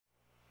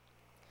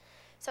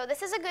So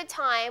this is a good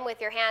time with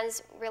your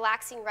hands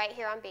relaxing right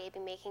here on baby,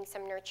 making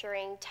some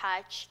nurturing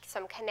touch,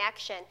 some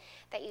connection,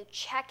 that you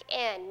check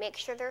in, make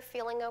sure they're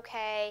feeling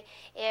okay.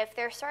 If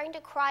they're starting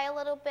to cry a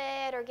little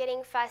bit or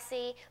getting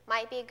fussy,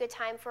 might be a good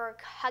time for a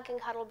hug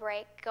and cuddle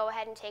break. Go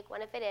ahead and take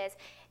one if it is.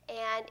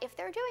 And if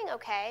they're doing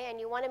okay and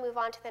you want to move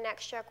on to the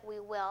next stroke, we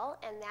will,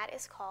 and that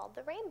is called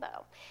the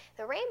rainbow.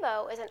 The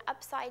rainbow is an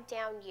upside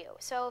down U.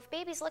 So if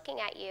baby's looking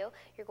at you,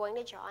 you're going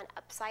to draw an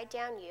upside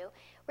down U.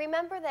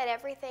 Remember that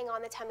everything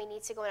on the tummy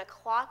needs to go in a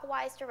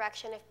clockwise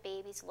direction if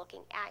baby's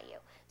looking at you.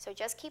 So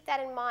just keep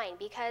that in mind,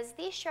 because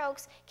these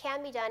strokes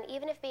can be done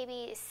even if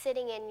baby is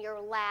sitting in your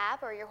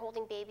lap or you're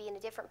holding baby in a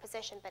different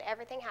position, but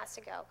everything has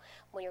to go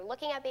when you're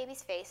looking at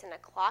baby's face in a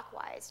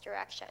clockwise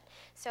direction.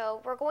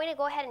 So we're going to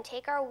go ahead and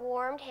take our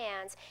warmed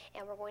hands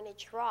and we're going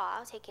to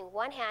draw, taking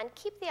one hand,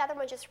 keep the other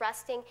one just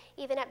resting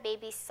even at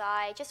baby's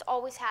side, just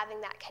always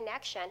having that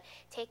connection.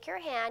 Take your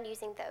hand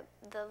using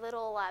the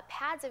little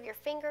pads of your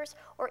fingers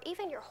or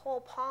even your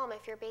whole palm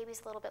if your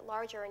baby's a little bit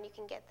larger and you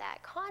can get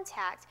that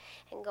contact,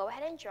 and go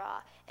ahead and draw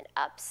an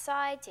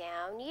upside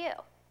down U.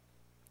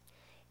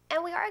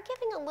 And we are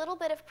giving a little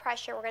bit of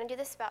pressure. We're going to do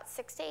this about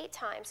 6 to 8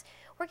 times.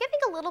 We're giving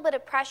a little bit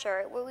of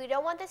pressure. We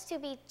don't want this to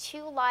be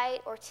too light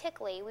or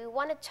tickly. We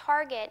want to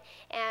target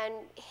and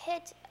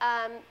hit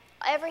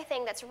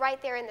everything that's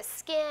right there in the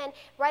skin,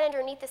 right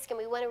underneath the skin.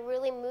 We want to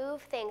really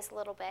move things a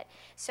little bit.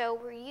 So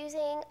we're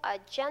using a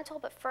gentle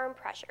but firm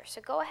pressure.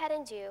 So go ahead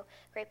and do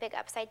great big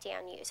upside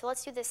down U. So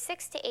let's do this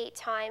 6 to 8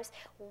 times.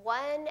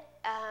 One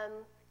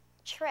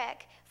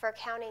trick for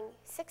counting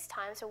 6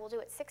 times, so we'll do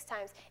it 6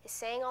 times, is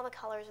saying all the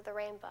colors of the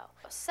rainbow.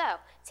 So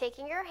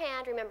taking your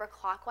hand, remember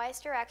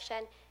clockwise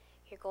direction,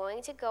 you're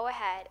going to go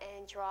ahead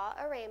and draw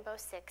a rainbow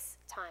 6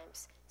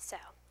 times. So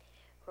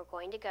we're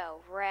going to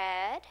go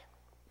red,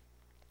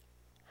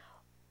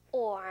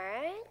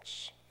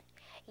 orange,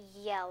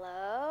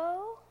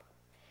 yellow,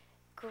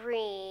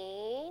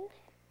 green,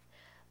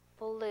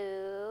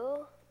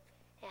 blue,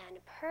 and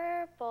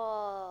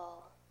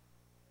purple.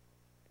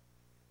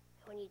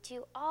 When you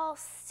do all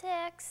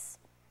 6,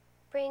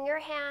 bring your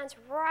hands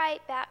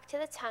right back to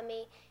the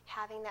tummy,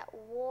 having that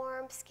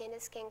warm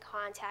skin-to-skin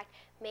contact,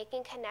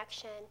 making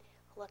connection,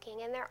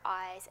 looking in their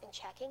eyes, and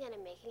checking in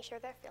and making sure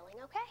they're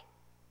feeling okay.